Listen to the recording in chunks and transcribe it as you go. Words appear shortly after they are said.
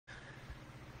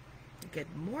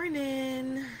Good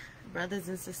morning, brothers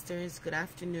and sisters. Good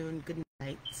afternoon, good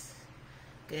night,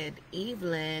 good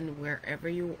evening, wherever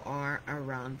you are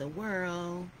around the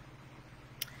world.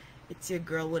 It's your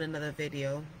girl with another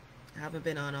video. I haven't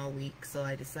been on all week, so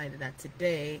I decided that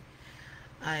today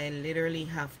I literally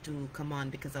have to come on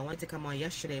because I wanted to come on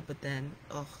yesterday, but then,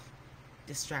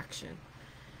 distraction.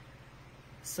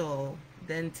 So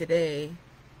then today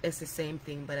it's the same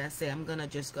thing, but I say I'm gonna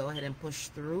just go ahead and push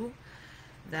through.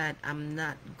 That I'm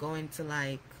not going to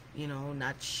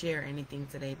not share anything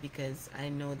today because I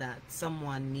know that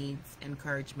someone needs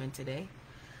encouragement today,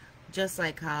 just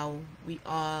like how we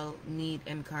all need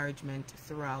encouragement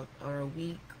throughout our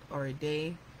week or a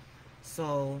day.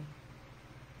 So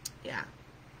yeah,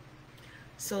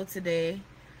 so today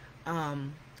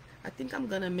I think I'm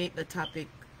gonna make the topic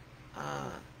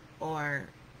or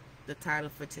the title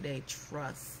for today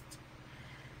trust.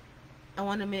 I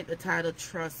want to make the title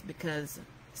trust because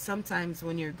sometimes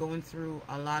when you're going through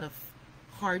a lot of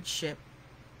hardship,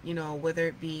 whether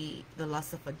it be the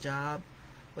loss of a job,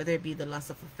 whether it be the loss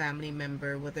of a family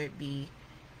member, whether it be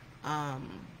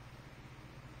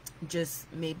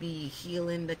just maybe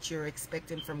healing that you're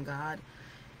expecting from God,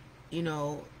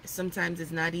 sometimes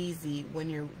it's not easy when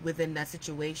you're within that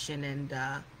situation, and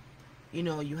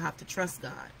you have to trust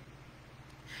God.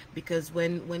 Because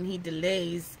when he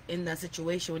delays in that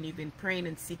situation, when you've been praying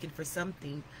and seeking for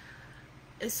something,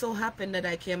 it so happened that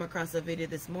I came across a video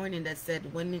this morning that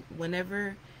said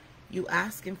whenever you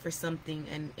ask him for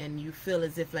something and you feel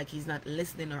as if like he's not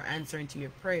listening or answering to your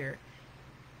prayer,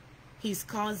 he's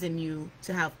causing you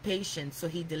to have patience, so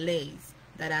he delays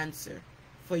that answer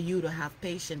for you to have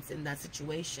patience in that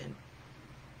situation.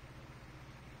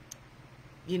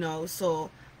 So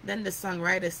then the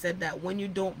songwriter said that when you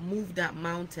don't move that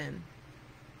mountain,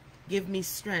 give me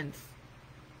strength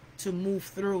to move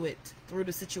through it, through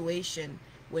the situation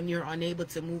when you're unable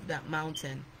to move that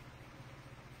mountain.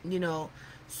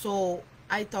 So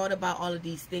I thought about all of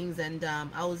these things, and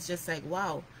I was just like,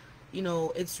 wow,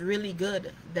 it's really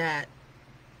good that,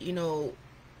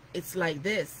 it's like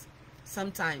this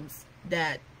sometimes,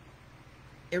 that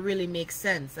it really makes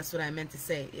sense. That's what I meant to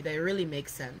say. It really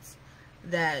makes sense.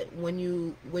 That when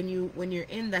you're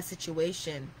in that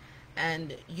situation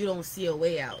and you don't see a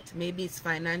way out, maybe it's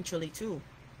financially too,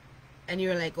 and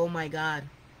you're like, oh my God,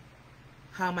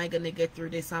 how am I gonna get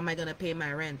through this? How am I gonna pay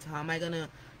my rent? How am I gonna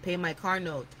pay my car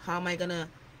note? How am I gonna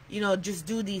just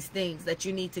do these things that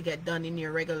you need to get done in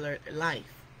your regular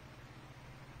life?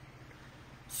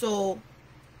 So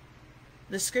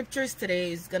the scriptures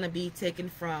today is gonna be taken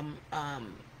from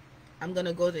I'm going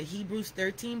to go to Hebrews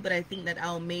 13, but I think that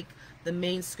I'll make the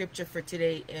main scripture for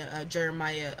today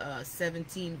Jeremiah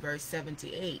 17, verse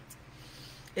 78.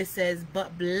 It says,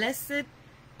 but blessed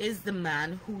is the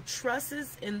man who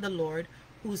trusts in the Lord,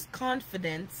 whose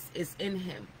confidence is in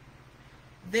him.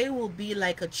 They will be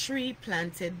like a tree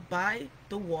planted by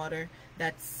the water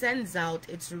that sends out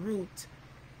its root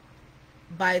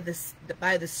by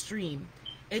the stream.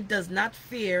 It does not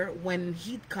fear when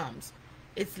heat comes.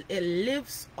 Its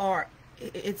leaves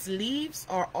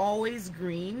are always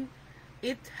green.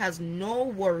 It has no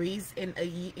worries in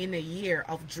a year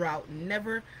of drought.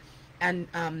 Never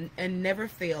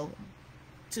fail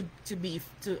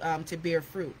to bear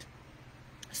fruit.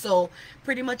 So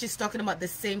pretty much it's talking about the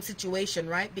same situation,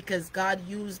 right? Because God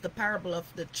used the parable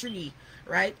of the tree,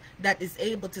 right, that is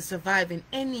able to survive in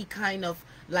any kind of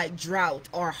like drought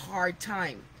or hard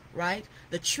time. Right,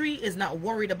 the tree is not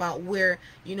worried about where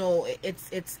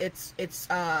it's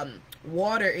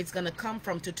water it's gonna come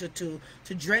from to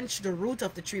drench the root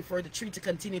of the tree for the tree to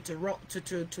continue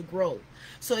to grow.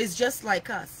 So it's just like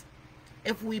us.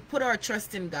 If we put our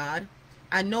trust in God,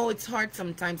 I know it's hard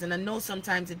sometimes, and I know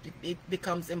sometimes it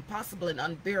becomes impossible and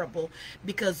unbearable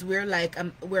because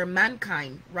we're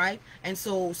mankind, right? And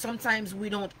so sometimes we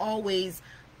don't always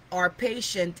are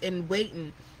patient in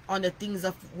waiting on the things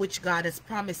of which God has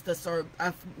promised us, or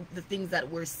of the things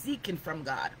that we're seeking from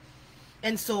God.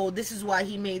 And so this is why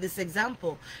he made this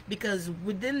example, because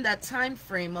within that time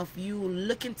frame of you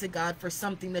looking to God for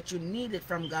something that you needed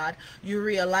from God, you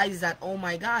realize that, oh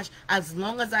my gosh, as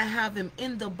long as I have him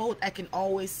in the boat, I can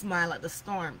always smile at the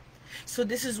storm. So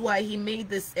this is why he made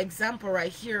this example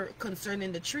right here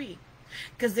concerning the tree.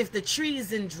 Because if the tree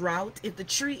is in drought, if the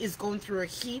tree is going through a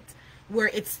heat where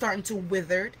it's starting to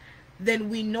wither, then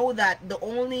we know that the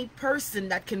only person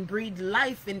that can breathe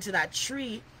life into that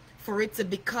tree for it to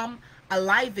become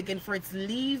alive again, for its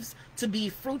leaves to be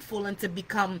fruitful and to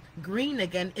become green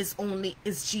again, is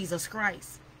Jesus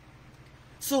Christ.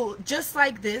 So just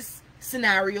like this,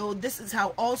 scenario, this is how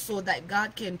also that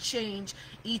God can change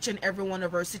each and every one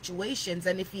of our situations.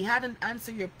 And if he hadn't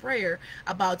answered your prayer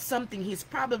about something, he's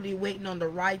probably waiting on the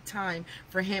right time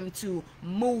for him to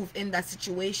move in that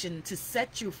situation, to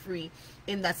set you free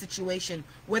in that situation,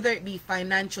 whether it be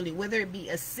financially, whether it be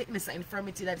a sickness or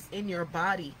infirmity that is in your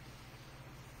body.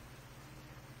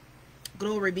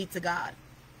 Glory be to God.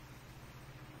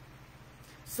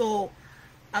 So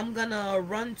I'm gonna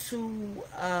run to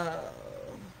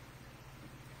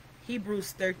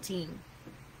Hebrews 13,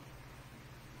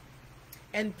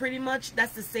 and pretty much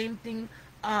that's the same thing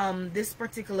this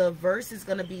particular verse is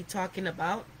gonna be talking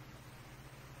about.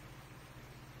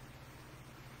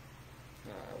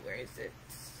 Where is it?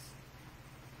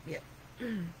 Yep.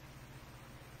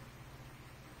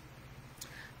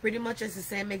 Pretty much it's the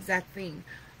same exact thing.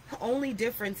 Only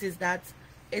difference is that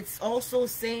it's also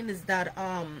saying is that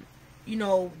you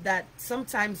know, that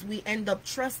sometimes we end up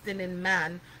trusting in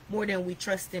man more than we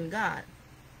trust in God,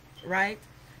 right?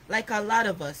 Like a lot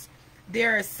of us,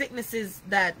 there are sicknesses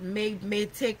that may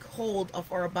take hold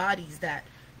of our bodies that,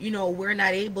 you know, we're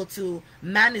not able to,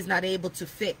 man is not able to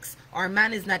fix, or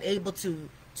man is not able to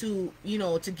you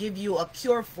know, to give you a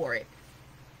cure for it.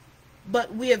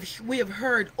 But we have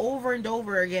heard over and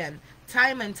over again,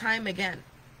 time and time again,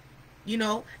 you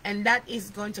know, and that is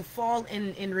going to fall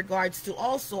in regards to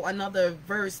also another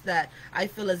verse that I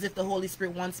feel as if the Holy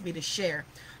Spirit wants me to share.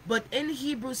 But in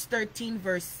Hebrews 13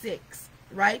 verse 6,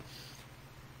 right,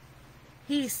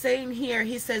 he's saying here,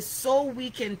 he says, so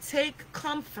we can take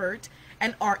comfort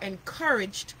and are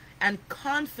encouraged and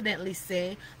confidently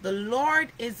say, the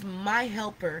Lord is my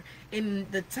helper in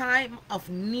the time of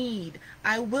need.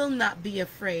 I will not be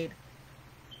afraid.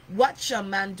 What shall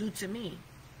man do to me?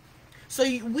 So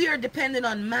we are dependent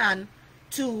on man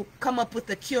to come up with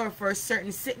a cure for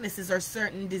certain sicknesses or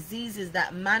certain diseases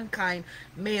that mankind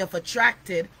may have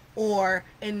attracted, or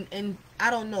in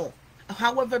I don't know,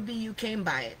 however be you came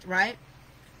by it, right?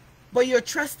 But you're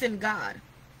trusting God.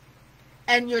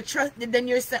 And then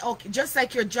you're saying, okay, just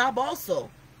like your job also,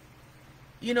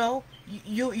 you know,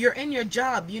 you're in your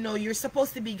job, you know, you're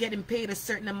supposed to be getting paid a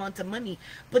certain amount of money,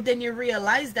 but then you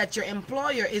realize that your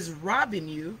employer is robbing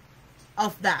you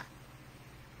of that.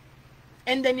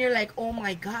 And then you're like, oh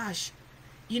my gosh,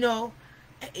 you know,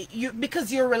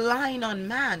 because you're relying on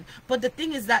man. But the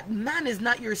thing is that man is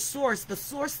not your source. The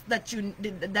source that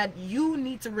you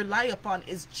need to rely upon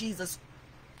is Jesus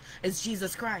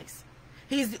Christ.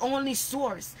 He's the only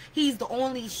source. He's the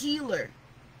only healer.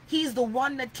 He's the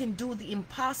one that can do the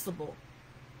impossible.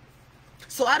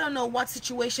 So I don't know what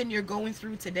situation you're going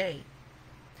through today,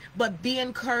 but be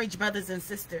encouraged, brothers and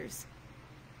sisters.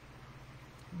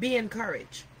 Be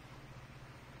encouraged.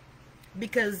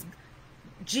 Because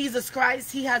Jesus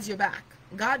Christ, he has your back.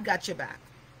 God got your back.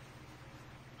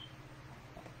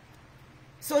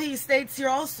 So he states here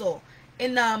also,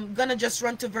 and I'm gonna just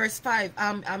run to verse 5.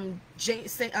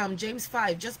 James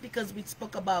 5. Just because we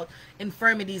spoke about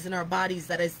infirmities in our bodies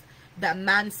that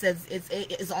man says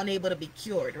is unable to be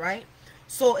cured, right?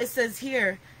 So it says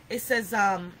here, it says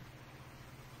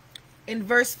in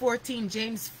verse 14,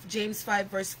 James 5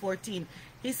 verse 14,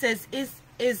 he says,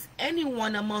 is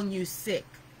anyone among you sick?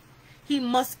 He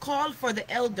must call for the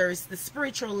elders, the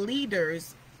spiritual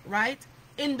leaders, right,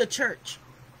 in the church,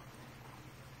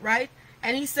 right?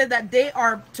 And he said that they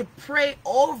are to pray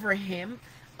over him,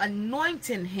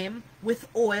 anointing him with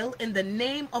oil in the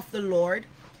name of the Lord,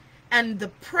 and the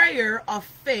prayer of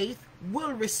faith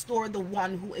will restore the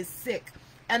one who is sick,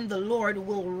 and the Lord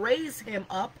will raise him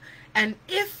up, and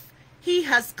if he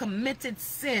has committed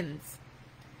sins,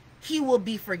 he will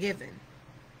be forgiven.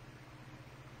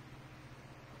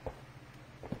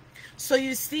 So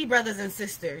you see, brothers and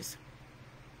sisters,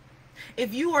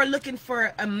 if you are looking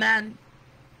for a man,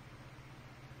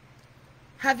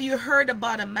 have you heard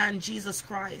about a man, Jesus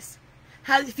Christ?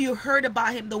 Have you heard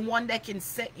about him, the one that can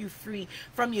set you free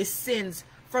from your sins,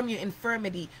 from your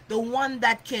infirmity, the one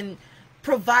that can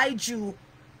provide you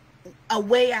a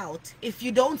way out if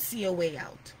you don't see a way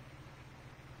out?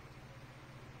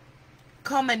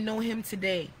 Come and know him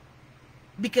today,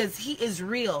 because he is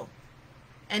real,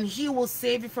 and he will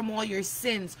save you from all your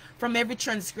sins, from every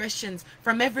transgressions,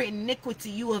 from every iniquity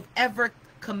you have ever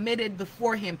committed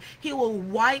before him. He will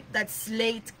wipe that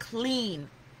slate clean.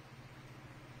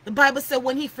 The Bible said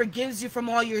when he forgives you from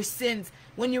all your sins,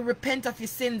 when you repent of your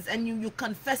sins and you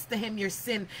confess to him your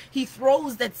sin, he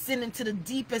throws that sin into the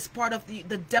deepest part of the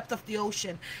depth of the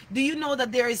ocean. Do you know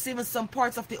that there is even some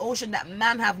parts of the ocean that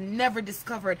man have never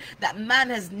discovered, that man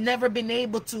has never been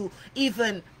able to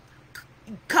even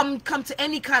come to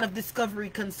any kind of discovery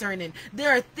concerning?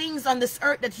 There are things on this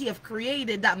earth that he have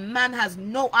created that man has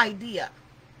no idea.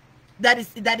 that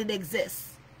it exists.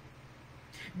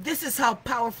 This is how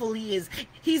powerful he is.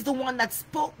 He's the one that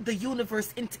spoke the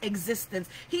universe into existence.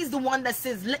 He's the one that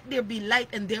says, let there be light,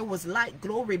 and there was light.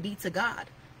 Glory be to God.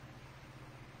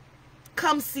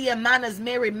 Come see a man, as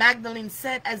Mary Magdalene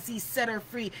said as he set her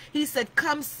free. She said,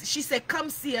 come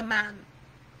see a man.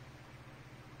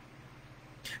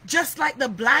 Just like the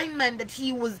blind man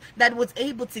that was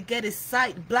able to get his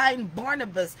sight, blind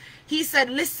Barnabas, he said,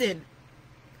 listen,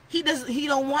 he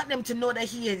don't want them to know that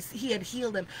he had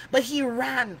healed them, but he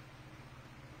ran.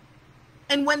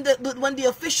 And when the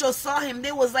officials saw him,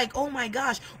 they was like, oh my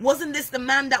gosh, wasn't this the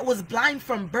man that was blind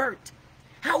from birth?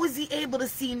 How is he able to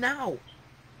see now?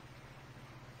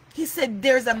 He said,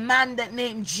 there's a man that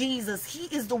named Jesus.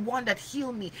 He is the one that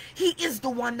healed me. He is the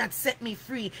one that set me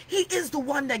free. He is the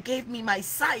one that gave me my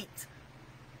sight.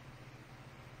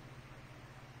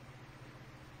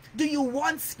 Do you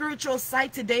want spiritual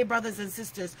sight today, brothers and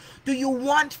sisters? Do you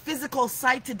want physical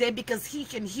sight today? Because he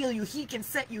can heal you. He can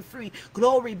set you free.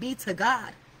 Glory be to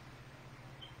God.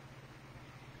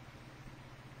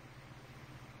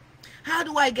 How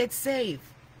do I get saved?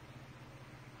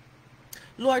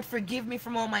 Lord, forgive me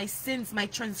from all my sins, my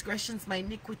transgressions, my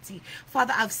iniquity.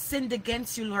 Father, I've sinned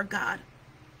against you, Lord God.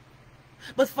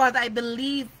 But Father, I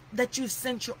believe that you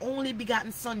sent your only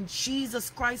begotten Son, Jesus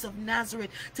Christ of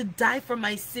Nazareth, to die for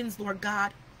my sins, Lord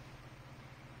God.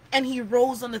 And he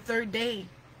rose on the third day.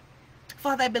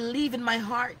 Father, I believe in my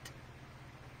heart.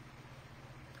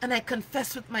 And I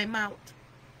confess with my mouth.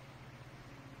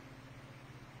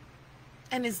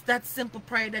 And it's that simple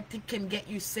prayer that can get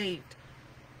you saved.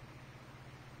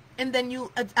 And then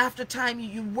you, after time,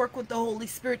 you work with the Holy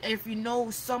Spirit. And if you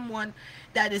know someone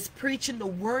that is preaching the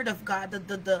word of God,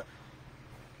 the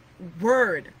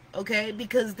word, okay?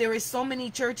 Because there is so many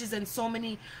churches and so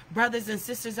many brothers and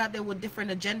sisters out there with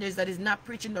different agendas that is not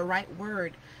preaching the right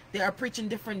word. They are preaching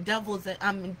different devils,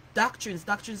 and doctrines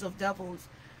of devils.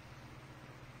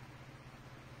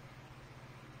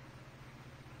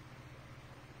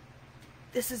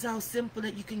 This is how simple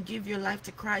that you can give your life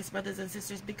to Christ, brothers and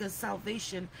sisters, because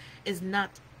salvation is not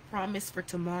promised for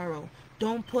tomorrow.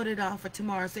 Don't put it off for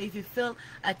tomorrow. So if you feel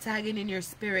a tagging in your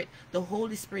spirit, the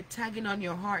Holy Spirit tagging on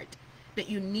your heart, that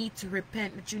you need to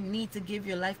repent, that you need to give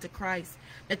your life to Christ,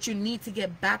 that you need to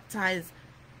get baptized,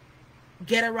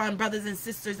 get around brothers and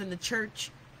sisters in the church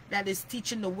that is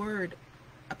teaching the word,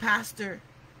 a pastor.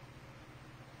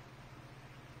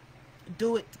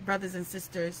 Do it, brothers and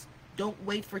sisters. Don't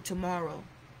wait for tomorrow,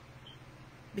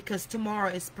 because tomorrow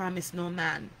is promised no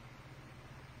man.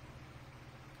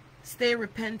 Stay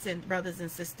repentant, brothers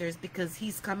and sisters, because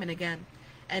he's coming again,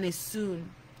 and is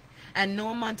soon. And no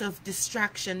amount of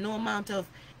distraction, no amount of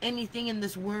anything in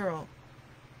this world,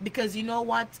 because you know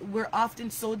what? We're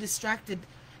often so distracted,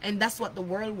 and that's what the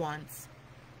world wants.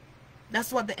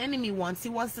 That's what the enemy wants. He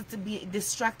wants us to be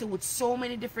distracted with so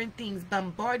many different things,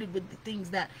 bombarded with the things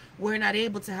that we're not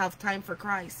able to have time for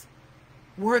Christ.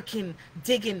 Working,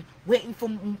 digging, waiting for,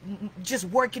 just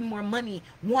working more money,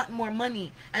 want more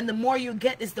money. And the more you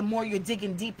get is the more you're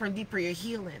digging deeper and deeper you're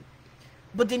healing.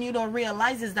 But then you don't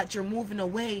realize is that you're moving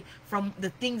away from the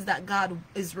things that God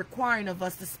is requiring of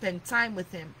us to spend time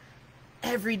with him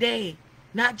every day,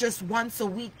 not just once a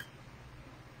week.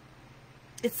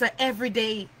 It's an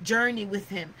everyday journey with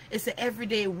him. It's an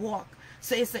everyday walk.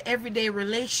 So it's an everyday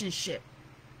relationship.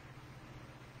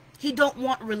 He don't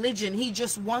want religion. He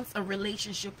just wants a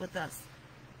relationship with us.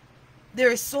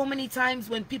 There are so many times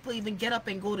when people even get up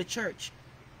and go to church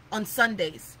on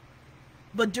Sundays,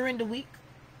 but during the week,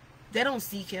 they don't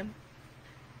seek him.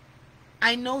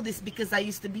 I know this because I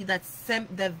used to be that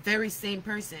very same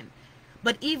person.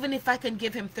 But even if I can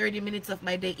give him 30 minutes of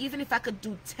my day, even if I could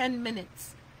do 10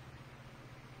 minutes,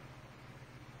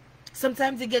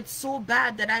 sometimes it gets so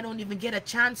bad that I don't even get a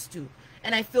chance to.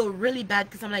 And I feel really bad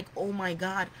because I'm like, oh my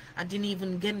God, I didn't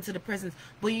even get into the presence.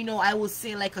 But you know, I will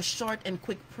say like a short and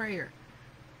quick prayer.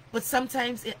 But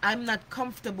sometimes I'm not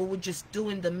comfortable with just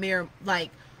doing the mere,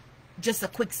 like, just a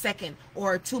quick second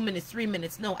or 2 minutes, 3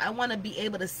 minutes. No, I want to be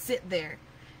able to sit there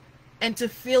and to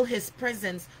feel his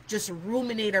presence just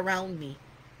ruminate around me.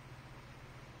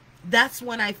 That's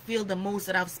when I feel the most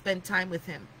that I've spent time with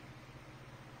him.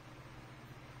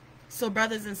 So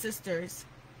brothers and sisters,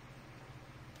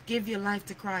 give your life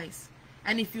to Christ.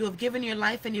 And if you have given your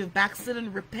life and you've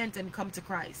backslidden, repent and come to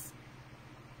Christ.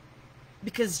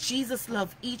 Because Jesus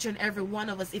loved each and every one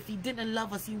of us. If he didn't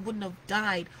love us, he wouldn't have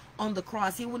died on the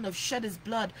cross. He wouldn't have shed his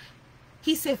blood.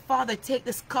 He said, Father, take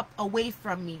this cup away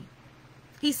from me.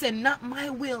 He said, not my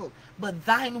will, but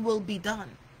thine will be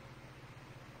done.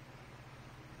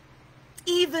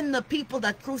 Even the people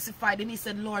that crucified him, he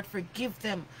said, Lord, forgive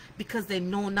them because they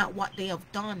know not what they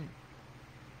have done.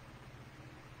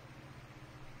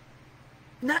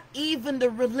 Not even the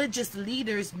religious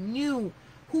leaders knew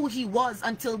who he was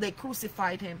until they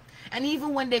crucified him. And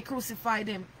even when they crucified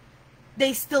him,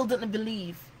 they still didn't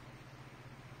believe.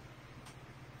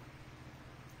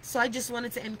 So I just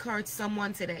wanted to encourage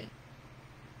someone today.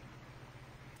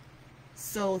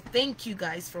 So thank you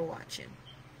guys for watching.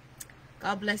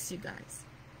 God bless you guys.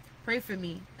 Pray for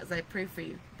me as I pray for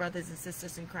you, brothers and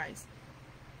sisters in Christ.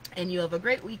 And you have a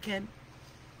great weekend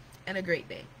and a great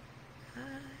day. Bye.